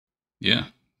Yeah,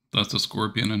 that's a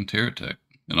Scorpion and Terra tech,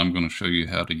 and I'm going to show you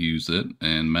how to use it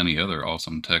and many other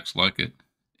awesome techs like it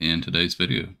in today's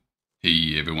video.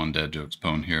 Hey everyone, Dad Jokes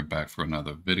Pwn here, back for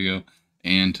another video.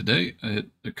 And today it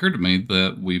occurred to me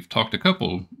that we've talked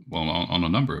on a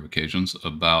number of occasions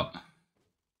about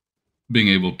being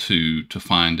able to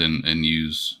find and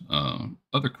use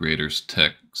other creators'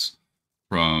 techs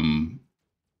from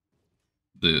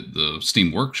the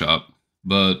Steam Workshop,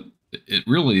 but it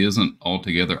really isn't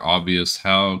altogether obvious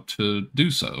how to do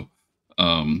so.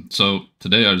 So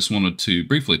today I just wanted to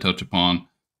briefly touch upon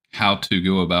how to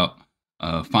go about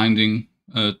finding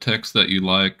texts that you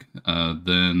like,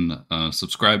 then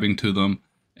subscribing to them,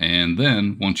 and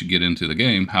then once you get into the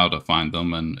game, how to find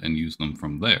them and use them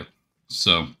from there.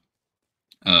 So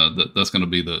that's going to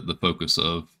be the focus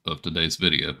of today's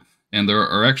video. And there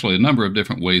are actually a number of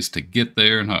different ways to get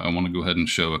there, and I want to go ahead and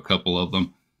show a couple of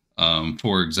them.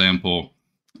 For example,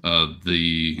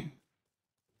 the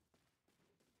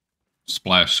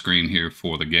splash screen here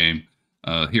for the game,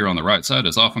 here on the right side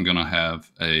is often going to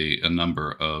have a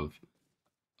number of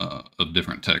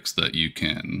different texts that you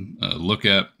can look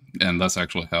at, and that's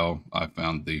actually how I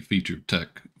found the featured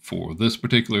tech for this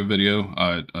particular video.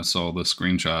 I saw this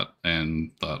screenshot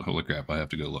and thought, holy crap, I have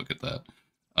to go look at that.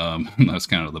 That's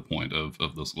kind of the point of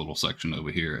this little section over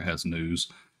here. It has news,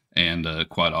 and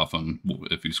quite often,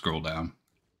 if you scroll down,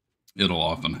 it'll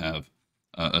often have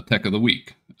a tech of the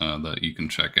week that you can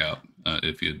check out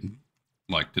if you'd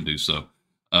like to do so.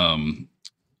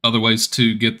 Other ways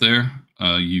to get there,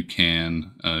 you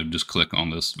can just click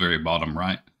on this very bottom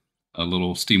right, a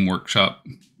little Steam Workshop,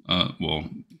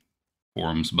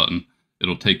 forums button.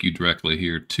 It'll take you directly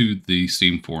here to the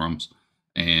Steam forums,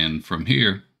 and from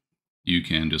here, you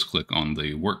can just click on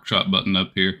the workshop button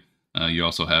up here. You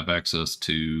also have access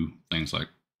to things like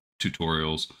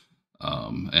tutorials,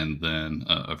 and then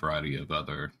a variety of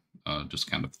other just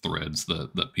kind of threads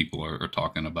that people are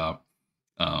talking about.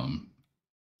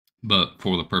 But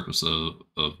for the purpose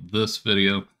of this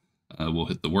video, we'll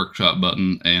hit the workshop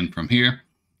button, and from here,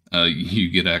 you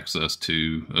get access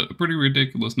to a pretty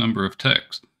ridiculous number of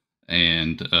texts.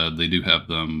 And they do have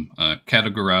them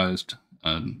categorized,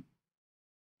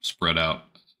 spread out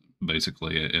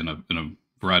basically in a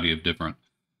variety of different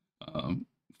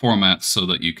formats so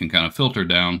that you can kind of filter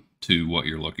down to what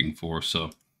you're looking for.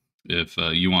 So if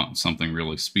you want something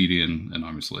really speedy, and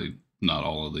obviously not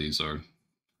all of these are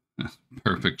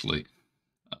perfectly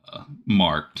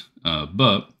marked,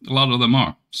 but a lot of them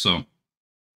are. So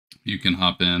you can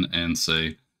hop in and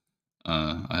say,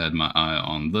 I had my eye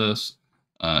on this,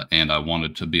 and I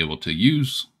wanted to be able to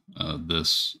use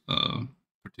this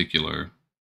particular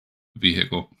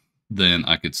vehicle, then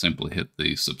I could simply hit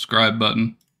the subscribe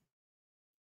button.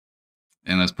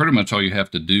 And that's pretty much all you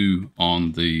have to do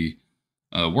on the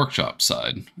workshop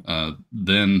side.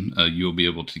 Then you'll be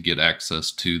able to get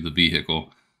access to the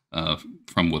vehicle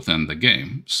from within the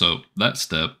game. So that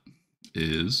step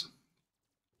is,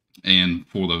 and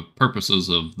for the purposes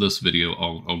of this video,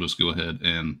 I'll just go ahead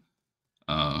and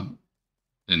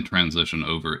transition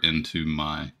over into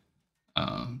my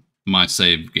my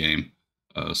save game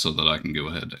so that I can go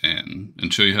ahead and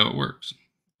show you how it works.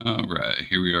 All right,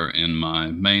 here we are in my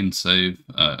main save.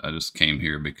 I just came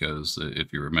here because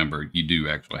if you remember, you do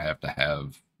actually have to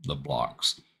have the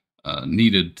blocks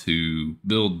needed to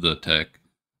build the tech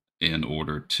in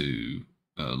order to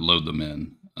load them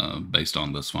in based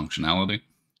on this functionality.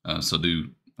 So do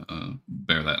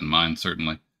bear that in mind,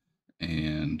 certainly.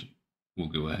 And we'll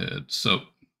go ahead. So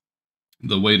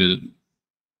the way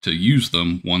to use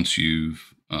them once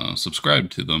you've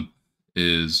subscribed to them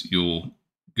is you'll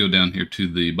go down here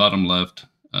to the bottom left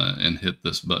and hit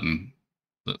this button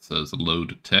that says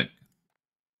load tech.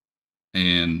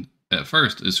 And at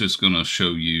first, it's just going to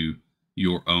show you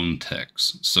your own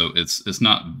text. So it's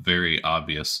not very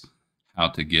obvious how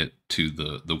to get to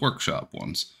the workshop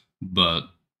ones. But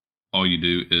all you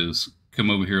do is come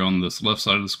over here on this left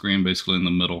side of the screen, basically in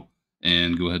the middle,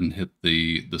 and go ahead and hit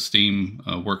the Steam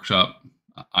Workshop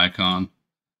icon.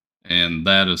 And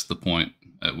that is the point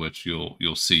at which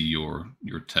you'll see your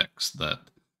text that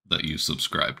you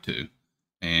subscribe to.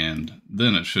 And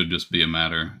then it should just be a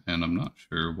matter, and I'm not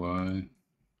sure why.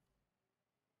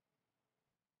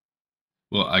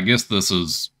 Well, I guess this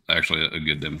is actually a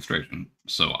good demonstration.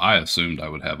 So I assumed I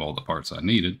would have all the parts I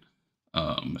needed.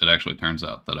 It actually turns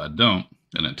out that I don't,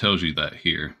 and it tells you that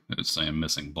here. It's saying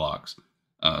missing blocks.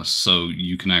 So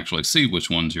you can actually see which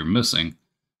ones you're missing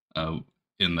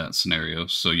in that scenario.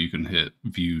 So you can hit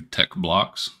view tech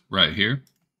blocks right here,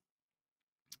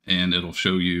 and it'll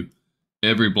show you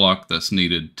every block that's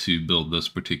needed to build this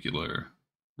particular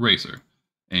racer.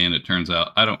 And it turns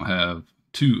out I don't have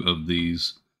 2 of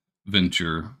these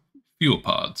venture fuel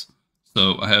pods.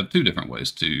 So I have 2 different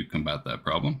ways to combat that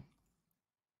problem.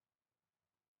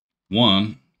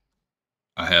 One,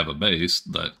 I have a base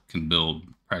that can build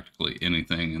practically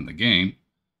anything in the game,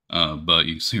 but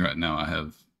you can see right now I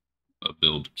have a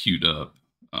build queued up,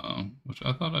 which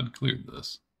I thought I'd cleared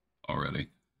this already,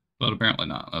 but apparently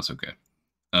not. That's okay.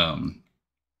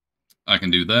 I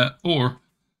can do that, or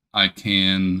I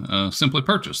can simply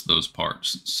purchase those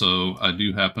parts. So I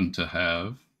do happen to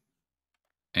have,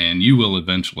 and you will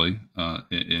eventually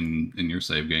in your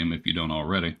save game if you don't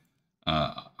already.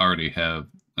 I already have.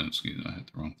 Excuse me, I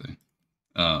hit the wrong thing.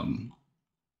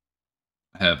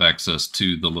 Have access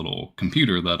to the little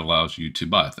computer that allows you to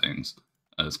buy things.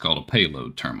 It's called a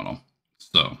payload terminal.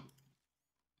 So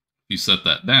if you set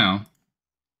that down,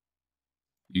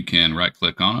 you can right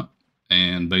click on it,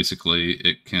 and basically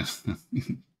it can.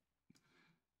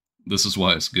 This is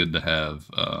why it's good to have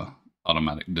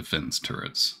automatic defense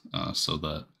turrets, so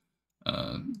that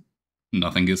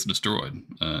nothing gets destroyed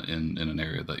in an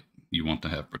area that you want to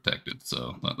have protected.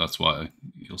 So that's why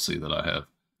you'll see that I have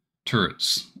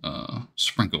turrets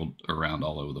sprinkled around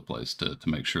all over the place to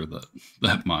make sure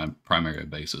that my primary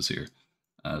bases here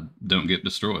don't get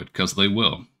destroyed, because they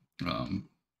will. And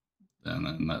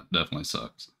that definitely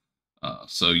sucks.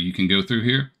 So you can go through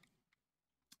here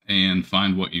and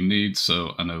find what you need.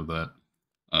 So I know that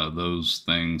those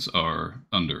things are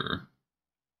under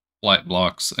flight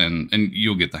blocks, and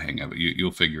you'll get the hang of it.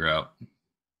 You'll figure out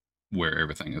where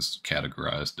everything is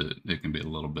categorized. It can be a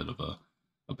little bit of a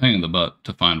pain in the butt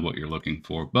to find what you're looking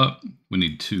for, but we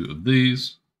need 2 of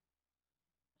these,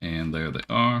 and there they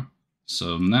are.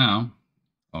 So now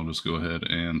I'll just go ahead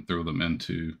and throw them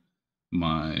into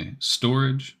my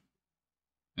storage,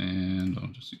 and I'll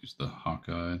just use the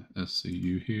Hawkeye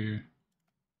SCU here.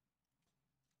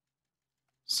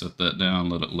 Set that down,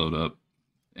 let it load up,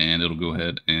 and it'll go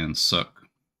ahead and suck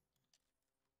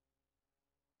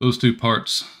those 2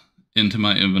 parts into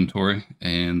my inventory,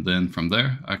 and then from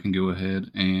there I can go ahead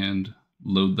and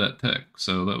load that tech.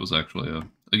 So that was actually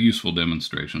a useful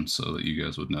demonstration so that you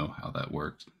guys would know how that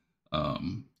works.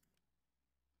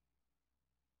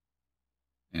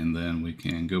 And then we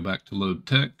can go back to load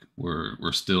tech.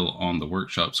 We're still on the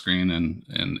workshop screen, and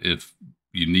if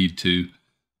you need to,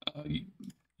 you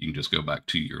can just go back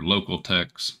to your local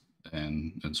techs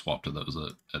and swap to those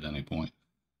at any point.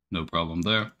 No problem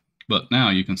there. But now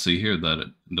you can see here that it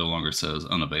no longer says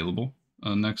unavailable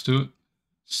next to it.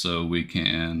 So we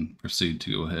can proceed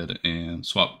to go ahead and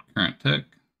swap current tech.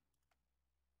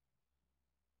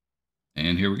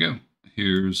 And here we go.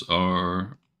 Here's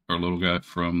our little guy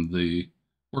from the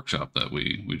workshop that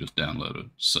we just downloaded.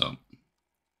 So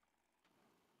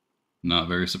not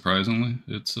very surprisingly,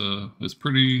 it's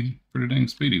pretty dang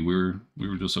speedy. We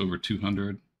were just over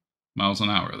 200 miles an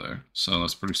hour there. So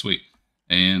that's pretty sweet.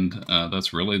 And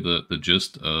that's really the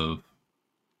gist of,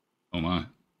 oh my,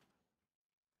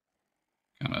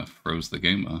 kind of froze the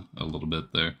game a little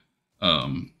bit there.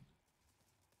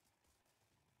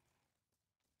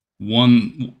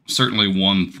 Certainly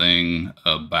one thing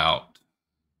about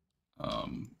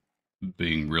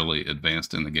being really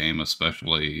advanced in the game,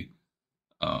 especially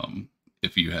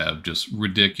if you have just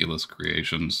ridiculous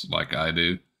creations like I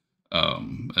do,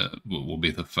 will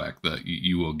be the fact that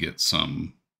you will get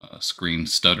some screen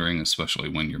stuttering, especially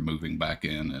when you're moving back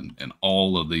in, and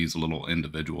all of these little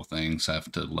individual things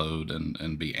have to load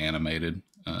and be animated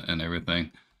and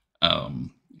everything.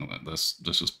 That's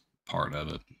just part of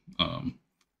it.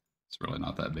 It's really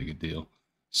not that big a deal.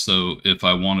 So if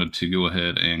I wanted to go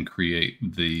ahead and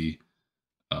create the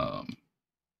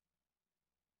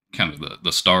kind of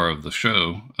the star of the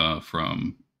show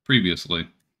from previously,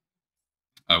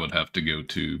 I would have to go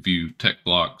to view tech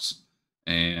blocks,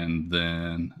 and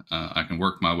then I can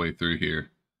work my way through here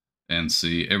and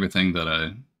see everything that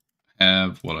I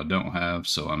have, what I don't have.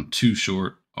 So I'm 2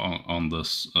 short on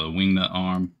this wing nut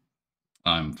arm.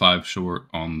 I'm 5 short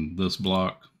on this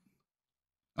block.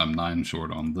 I'm 9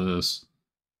 short on this,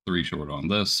 3 short on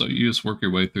this. So you just work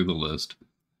your way through the list,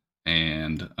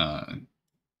 and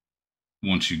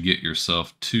once you get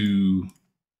yourself to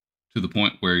the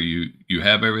point where you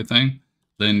have everything,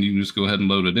 then you can just go ahead and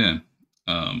load it in.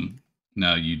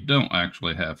 Now you don't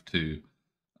actually have to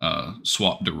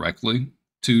swap directly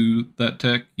to that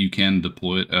tech. You can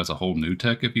deploy it as a whole new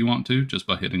tech if you want to, just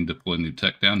by hitting deploy new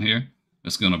tech down here.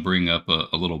 It's going to bring up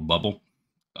a little bubble.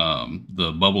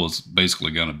 The bubble is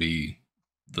basically going to be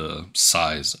the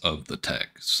size of the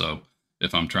tech. So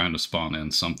if I'm trying to spawn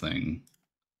in something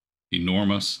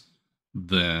enormous,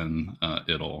 then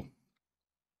it'll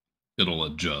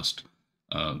adjust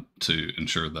to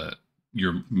ensure that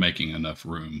you're making enough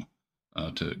room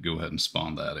to go ahead and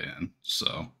spawn that in.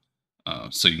 So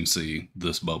you can see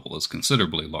this bubble is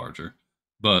considerably larger.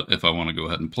 But if I want to go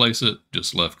ahead and place it,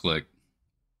 just left click,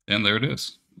 and there it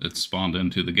is. It's spawned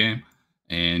into the game,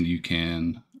 and you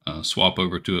can swap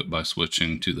over to it by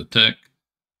switching to the tech,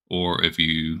 or if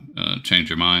you change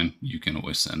your mind, you can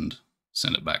always send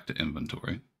it back to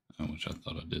inventory, which I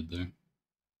thought I did there.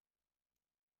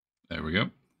 There we go.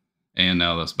 And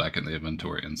now that's back in the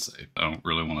inventory and saved. I don't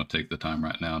really want to take the time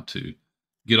right now to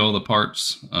get all the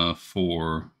parts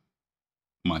for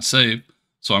my save.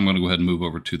 So I'm going to go ahead and move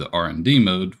over to the R&D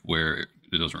mode where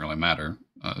it doesn't really matter.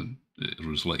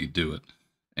 It'll just let you do it.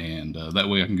 And that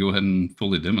way I can go ahead and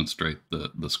fully demonstrate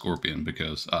the Scorpion,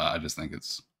 because I just think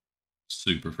it's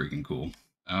super freaking cool.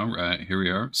 All right, here we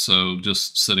are. So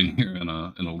just sitting here in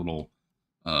a little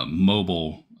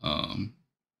mobile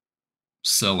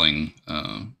selling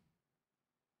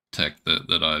tech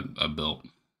that I built.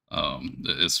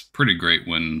 It's pretty great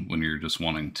when you're just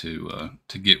wanting to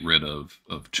get rid of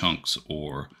chunks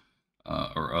or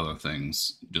other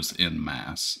things just in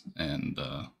mass, and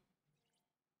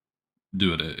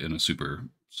do it in a super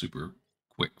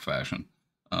quick fashion.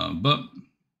 But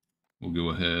we'll go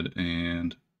ahead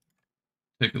and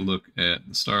take a look at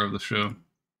the star of the show,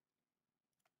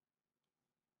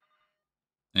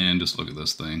 and just look at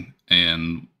this thing.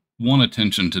 And one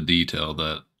attention to detail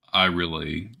that I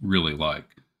really like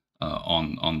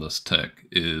on this tech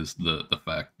is the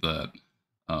fact that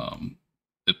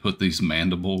it put these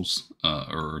mandibles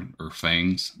or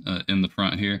fangs in the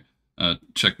front here.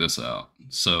 Check this out.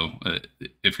 So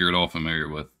if you're at all familiar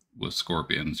with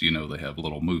scorpions, you know they have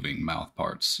little moving mouth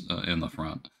parts in the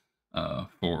front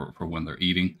for when they're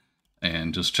eating.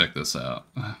 And just check this out.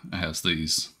 It has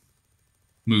these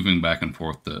moving back and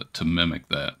forth to mimic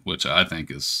that, which I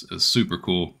think is super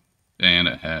cool. And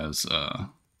it has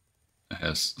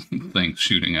things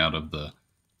shooting out of the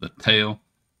tail.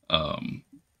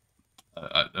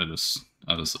 I just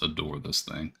adore this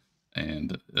thing,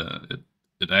 and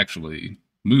it actually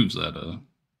moves at a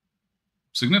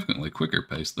significantly quicker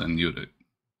pace than you'd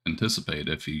anticipate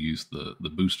if you use the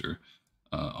booster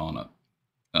on it.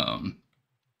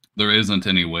 There isn't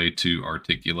any way to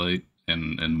articulate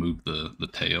and move the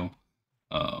tail,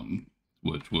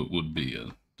 which would be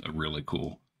a really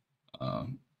cool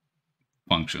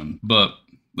function, but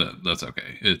that's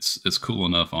okay. It's cool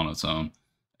enough on its own,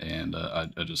 and I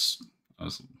just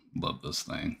love this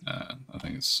thing. I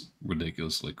think it's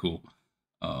ridiculously cool.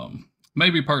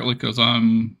 Maybe partly because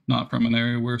I'm not from an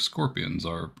area where scorpions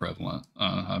are prevalent.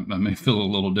 I may feel a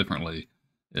little differently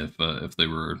if they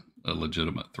were a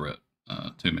legitimate threat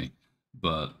to me,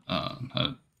 but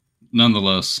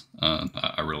nonetheless,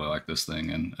 I really like this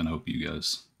thing, and hope you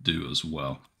guys do as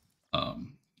well.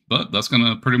 But that's going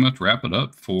to pretty much wrap it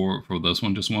up for this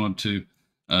one. Just wanted to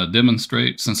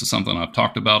demonstrate, since it's something I've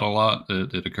talked about a lot.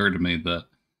 It occurred to me that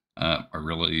I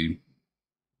really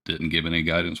didn't give any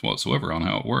guidance whatsoever on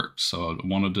how it works, so I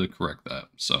wanted to correct that.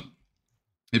 So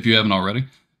if you haven't already,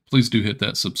 please do hit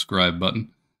that subscribe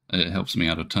button. It helps me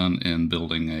out a ton in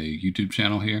building a YouTube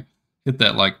channel here. Hit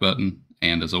that like button,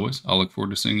 and as always, I'll look forward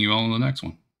to seeing you all in the next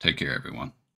one. Take care,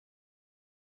 everyone.